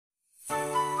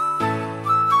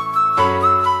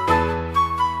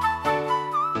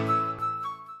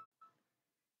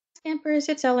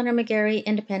Stampers, it's Eleanor McGarry,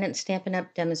 independent Stampin'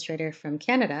 Up! Demonstrator from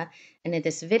Canada, and in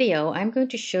this video I'm going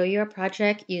to show you a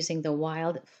project using the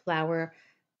Wildflower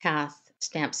Path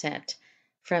stamp set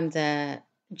from the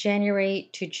January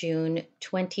to June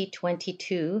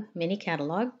 2022 mini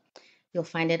catalog. You'll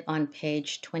find it on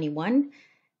page 21.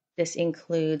 This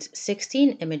includes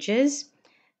 16 images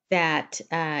that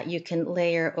you can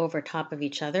layer over top of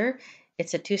each other.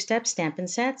 It's a two-step Stampin'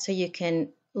 set, so you can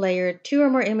layer two or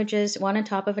more images, one on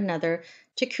top of another,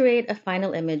 to create a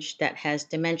final image that has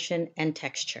dimension and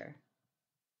texture.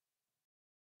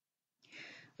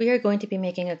 We are going to be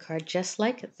making a card just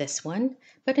like this one,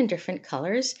 but in different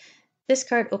colors. This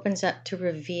card opens up to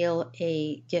reveal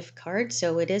a gift card,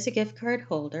 so it is a gift card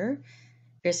holder.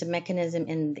 There's a mechanism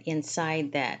in the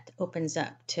inside that opens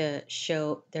up to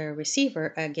show the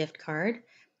receiver a gift card.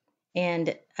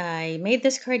 And I made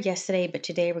this card yesterday, but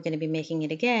today we're going to be making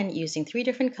it again using three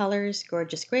different colors: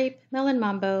 Gorgeous Grape, Melon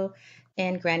Mambo,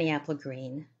 and Granny Apple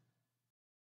Green.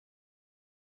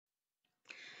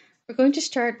 We're going to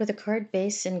start with a card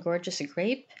base in Gorgeous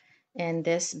Grape, and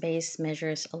this base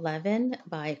measures 11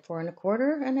 by 4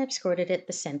 1/4, and I've scored it at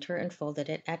the center and folded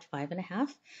it at 5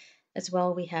 1/2. As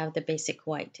well, we have the basic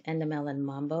white and the Melon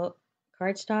Mambo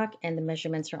cardstock, and the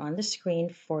measurements are on the screen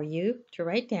for you to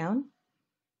write down.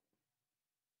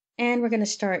 And we're going to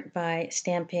start by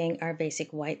stamping our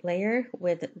basic white layer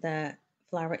with the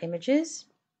flower images.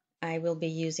 I will be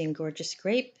using Gorgeous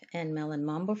Grape and Melon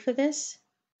Mambo for this.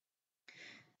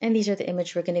 And these are the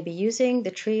images we're going to be using: the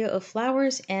trio of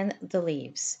flowers and the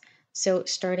leaves. So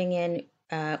starting in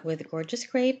with Gorgeous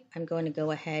Grape, I'm going to go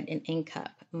ahead and ink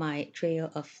up my trio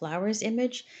of flowers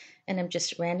image, and I'm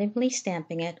just randomly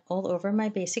stamping it all over my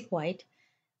basic white,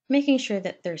 making sure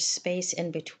that there's space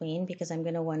in between because I'm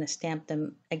going to want to stamp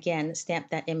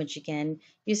that image again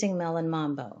using Melon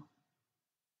Mambo.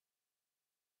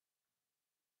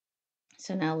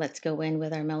 So now let's go in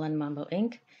with our Melon Mambo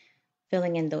ink,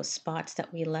 filling in those spots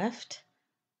that we left.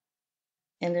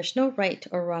 And there's no right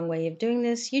or wrong way of doing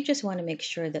this. You just want to make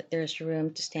sure that there's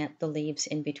room to stamp the leaves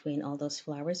in between all those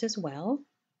flowers as well.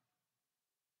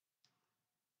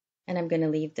 And I'm going to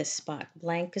leave this spot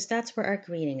blank because that's where our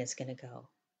greeting is going to go.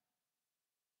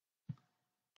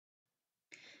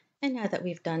 And now that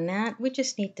we've done that, we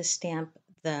just need to stamp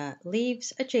the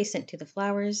leaves adjacent to the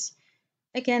flowers.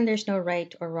 Again, there's no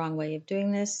right or wrong way of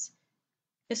doing this.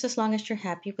 Just as long as you're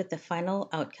happy with the final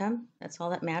outcome, that's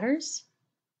all that matters.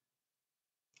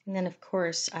 And then, of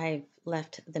course, I've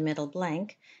left the middle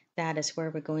blank. That is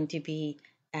where we're going to be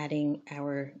adding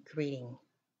our greeting.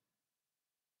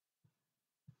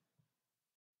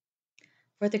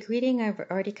 For the greeting, I've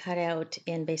already cut out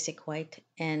in basic white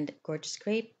and Gorgeous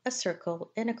Grape a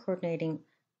circle and a coordinating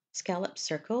scallop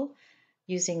circle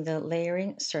using the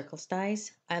layering circles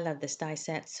dies. I love this die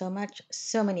set so much.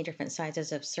 So many different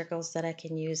sizes of circles that I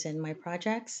can use in my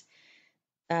projects.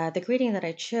 The greeting that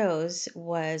I chose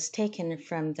was taken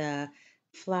from the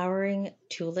Flowering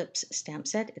Tulips stamp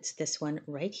set. It's this one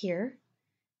right here.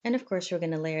 And of course, we're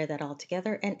going to layer that all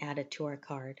together and add it to our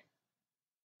card.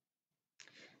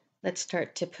 Let's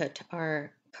start to put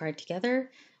our card together.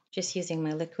 Just using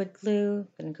my liquid glue,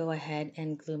 I'm going to go ahead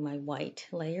and glue my white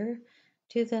layer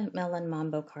to the Melon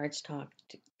Mambo cardstock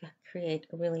to create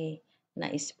a really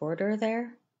nice border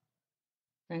there.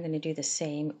 I'm going to do the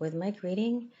same with my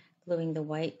greeting, gluing the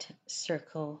white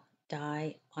circle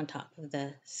die on top of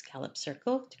the scallop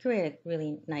circle to create a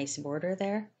really nice border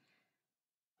there.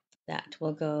 That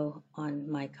will go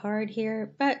on my card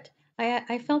here, but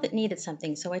I felt it needed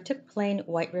something, so I took plain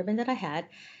white ribbon that I had,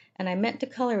 and I meant to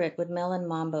color it with Melon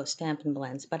Mambo Stampin'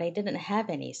 Blends, but I didn't have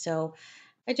any, so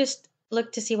I just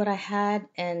looked to see what I had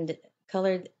and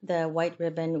colored the white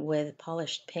ribbon with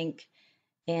polished pink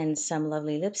and some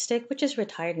lovely lipstick, which is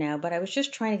retired now, but I was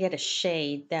just trying to get a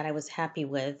shade that I was happy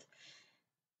with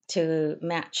to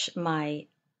match my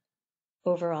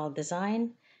overall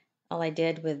design. All I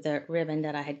did with the ribbon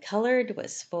that I had colored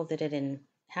was folded it in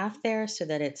half there so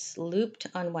that it's looped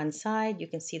on one side. You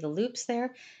can see the loops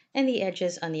there and the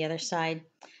edges on the other side.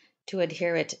 To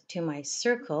adhere it to my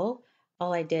circle,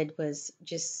 all I did was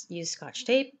just use Scotch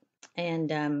tape,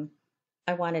 and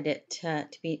I wanted it to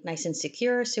be nice and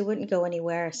secure so it wouldn't go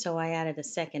anywhere, so I added a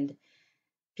second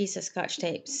piece of Scotch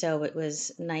tape so it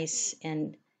was nice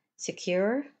and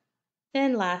secure.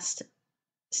 Then last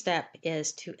step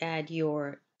is to add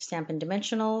your Stampin'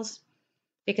 Dimensionals.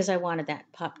 Because I wanted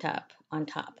that popped up on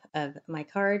top of my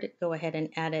card, go ahead and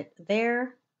add it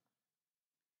there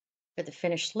for the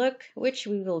finished look, which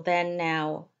we will then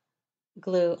now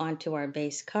glue onto our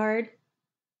base card.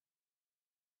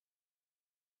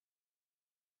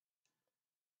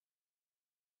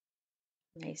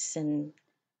 Nice and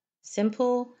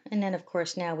Simple. And then of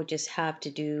course now we just have to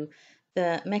do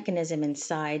the mechanism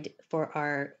inside for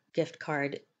our gift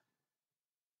card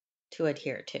to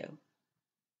adhere to.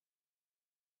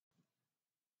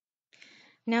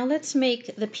 Now let's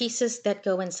make the pieces that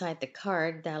go inside the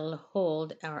card that'll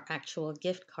hold our actual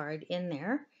gift card in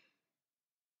there.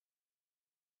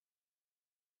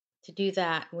 To do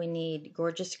that, we need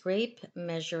Gorgeous Grape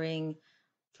measuring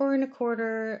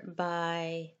 4¼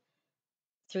 by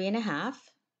 3½.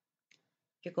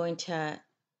 You're going to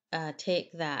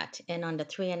take that, and on the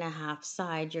 3½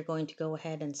 side, you're going to go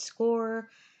ahead and score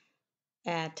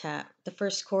at, the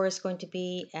first score is going to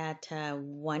be at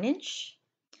 1 inch.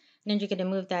 And then you're going to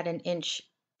move that an inch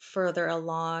further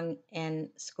along and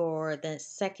score the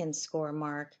second score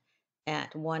mark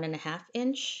at 1½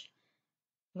 inch.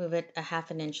 Move it a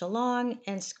 ½ inch along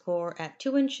and score at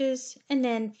 2 inches, and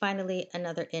then finally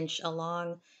another inch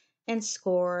along and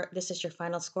score. This is your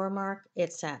final score mark.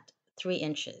 It's at 3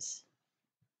 inches.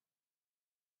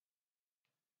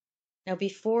 Now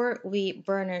before we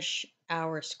burnish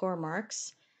our score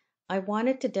marks, I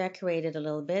wanted to decorate it a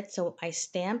little bit, so I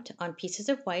stamped on pieces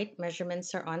of white.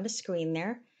 Measurements are on the screen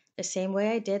there, the same way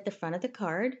I did the front of the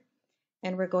card,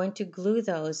 and we're going to glue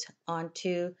those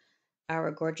onto our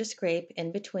Gorgeous Grape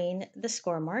in between the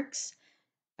score marks.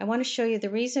 I want to show you the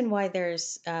reason why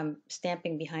there's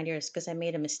stamping behind here is because I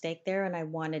made a mistake there and I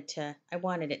wanted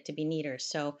it to be neater,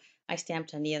 so I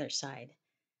stamped on the other side.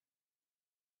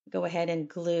 Go ahead and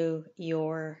glue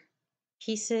your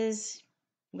pieces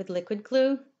with liquid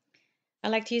glue. I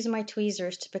like to use my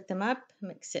tweezers to pick them up,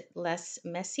 makes it less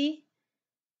messy.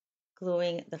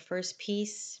 Gluing the first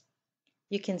piece.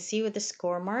 You can see with the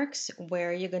score marks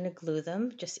where you're going to glue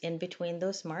them, just in between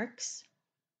those marks.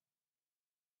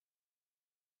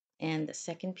 And the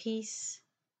second piece.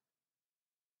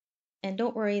 And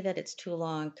don't worry that it's too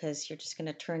long because you're just going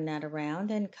to turn that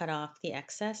around and cut off the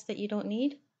excess that you don't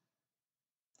need.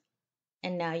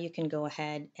 And now you can go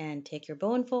ahead and take your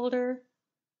bone folder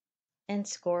and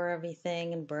score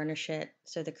everything and burnish it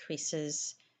so the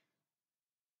creases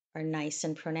are nice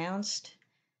and pronounced.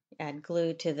 Add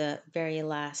glue to the very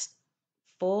last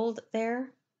fold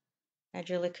there. Add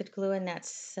your liquid glue, and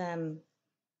that's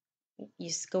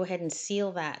you go ahead and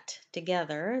seal that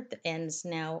together. The ends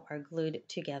now are glued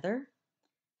together,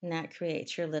 and that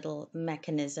creates your little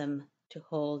mechanism to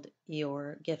hold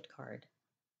your gift card.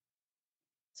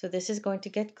 So this is going to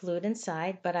get glued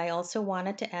inside, but I also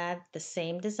wanted to add the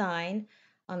same design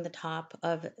on the top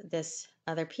of this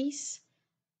other piece.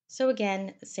 So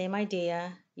again, same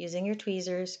idea, using your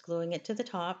tweezers, gluing it to the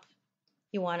top.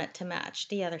 You want it to match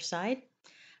the other side.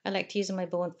 I like to use my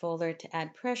bone folder to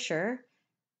add pressure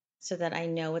so that I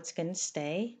know it's going to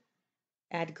stay.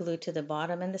 Add glue to the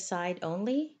bottom and the side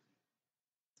only.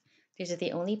 These are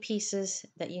the only pieces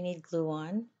that you need glue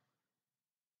on.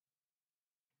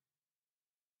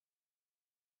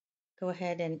 Go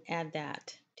ahead and add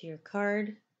that to your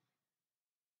card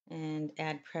and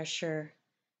add pressure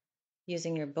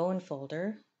using your bone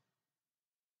folder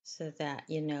so that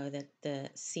you know that the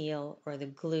seal or the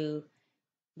glue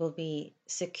will be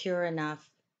secure enough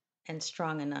and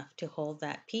strong enough to hold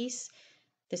that piece.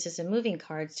 This is a moving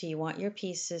card, so you want your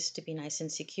pieces to be nice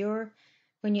and secure.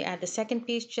 When you add the second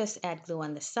piece, just add glue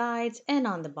on the sides and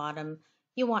on the bottom.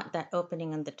 You want that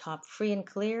opening on the top free and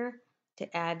clear.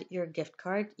 To add your gift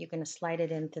card, you're going to slide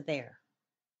it into there.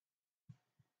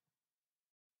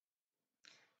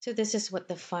 So this is what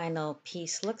the final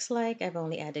piece looks like. I've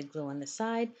only added glue on the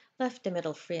side, left the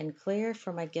middle free and clear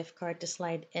for my gift card to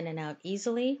slide in and out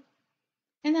easily.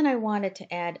 And then I wanted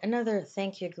to add another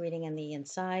thank you greeting on the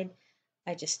inside.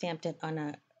 I just stamped it on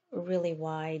a really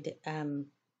wide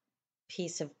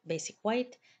piece of basic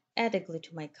white, added glue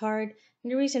to my card.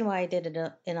 And the reason why I did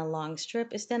it in a long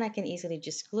strip is then I can easily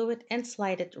just glue it and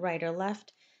slide it right or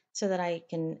left so that I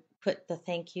can put the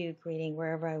thank you greeting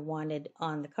wherever I wanted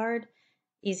on the card.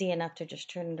 Easy enough to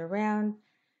just turn it around,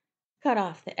 cut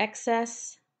off the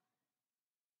excess.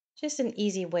 Just an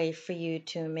easy way for you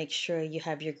to make sure you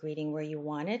have your greeting where you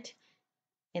want it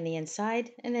in the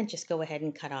inside, and then just go ahead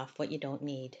and cut off what you don't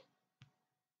need.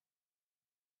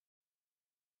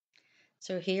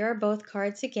 So here are both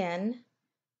cards again.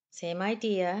 Same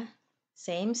idea,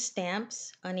 same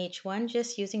stamps on each one,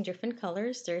 just using different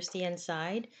colors. There's the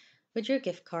inside with your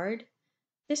gift card.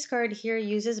 This card here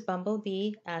uses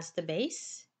Bumblebee as the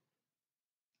base.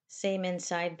 Same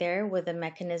inside there with the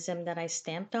mechanism that I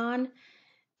stamped on.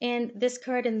 And this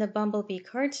card in the Bumblebee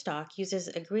cardstock uses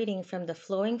a greeting from the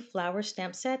Flowing Flower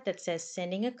stamp set that says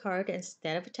sending a card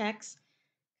instead of a text.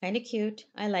 Kind of cute.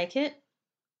 I like it.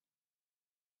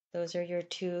 Those are your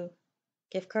two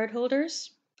gift card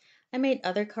holders. I made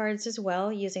other cards as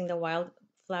well using the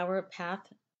Wildflower Path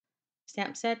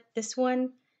stamp set. This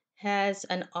one has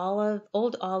an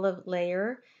old olive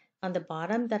layer on the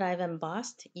bottom that I've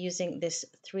embossed using this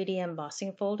 3D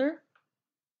embossing folder.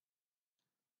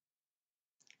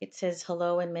 It says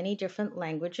hello in many different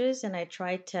languages, and I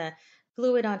tried to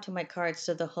glue it onto my card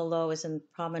so the hello isn't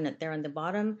prominent there on the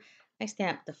bottom. I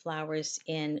stamped the flowers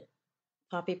in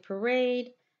Poppy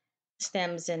Parade,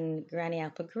 stems in Granny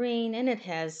Apple Green, and it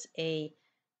has a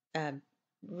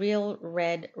real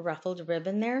red ruffled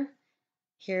ribbon there.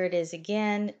 Here it is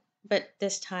again, but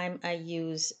this time I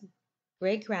use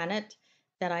gray granite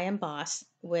that I emboss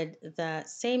with the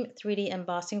same 3D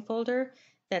embossing folder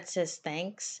that says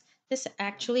thanks. This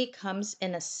actually comes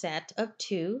in a set of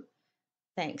two,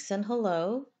 thanks and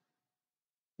hello,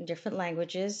 in different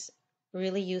languages.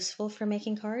 Really useful for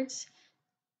making cards.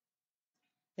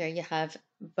 There you have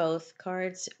both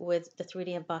cards with the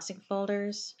 3D embossing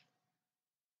folders.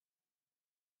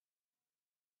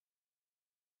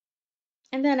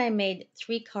 And then I made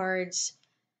 3 cards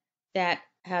that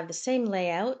have the same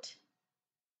layout.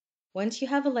 Once you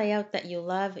have a layout that you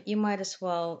love, you might as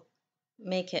well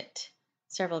make it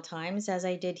several times as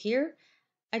I did here.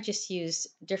 I just use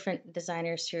different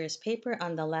designer series paper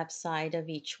on the left side of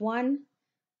each one,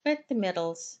 but the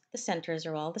middles, the centers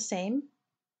are all the same.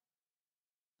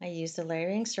 I use the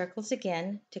layering circles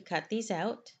again to cut these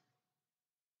out.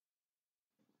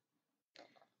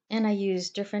 And I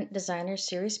use different designer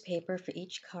series paper for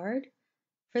each card.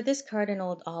 For this card in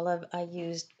Old Olive, I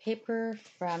used paper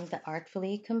from the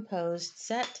Artfully Composed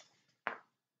set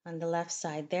on the left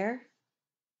side there.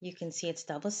 You can see it's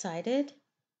double-sided.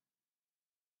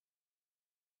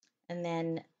 And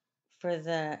then for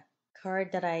the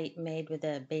card that I made with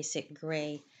a basic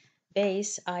gray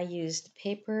base, I used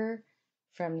paper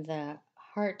from the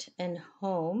Heart and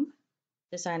Home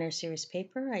designer series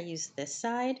paper. I used this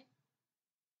side.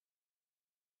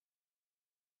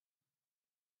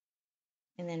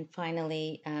 And then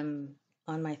finally, on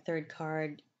my third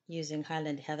card, using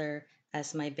Highland Heather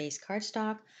as my base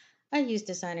cardstock, I used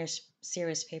designer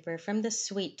series paper from the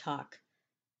Sweet Talk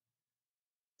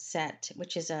set,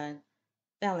 which is a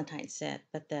Valentine's set,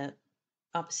 but the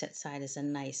opposite side is a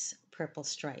nice purple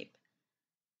stripe.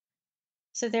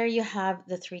 So there you have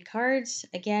the 3 cards.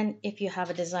 Again, if you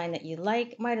have a design that you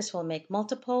like, might as well make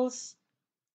multiples.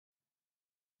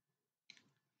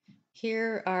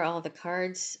 Here are all the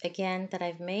cards again that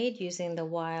I've made using the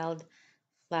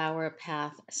Wildflower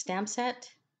Path stamp set.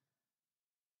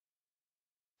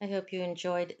 I hope you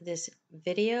enjoyed this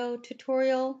video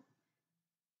tutorial.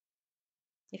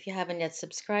 If you haven't yet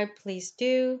subscribed, please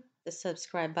do. The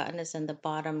subscribe button is in the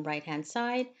bottom right-hand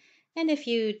side. And if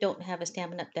you don't have a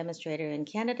Stampin' Up! Demonstrator in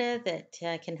Canada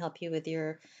that can help you with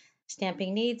your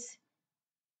stamping needs,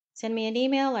 send me an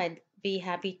email. I'd be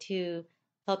happy to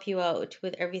help you out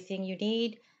with everything you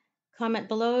need. Comment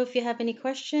below if you have any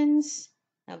questions.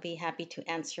 I'll be happy to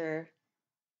answer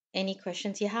any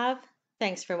questions you have.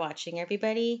 Thanks for watching,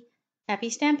 everybody. Happy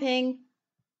stamping!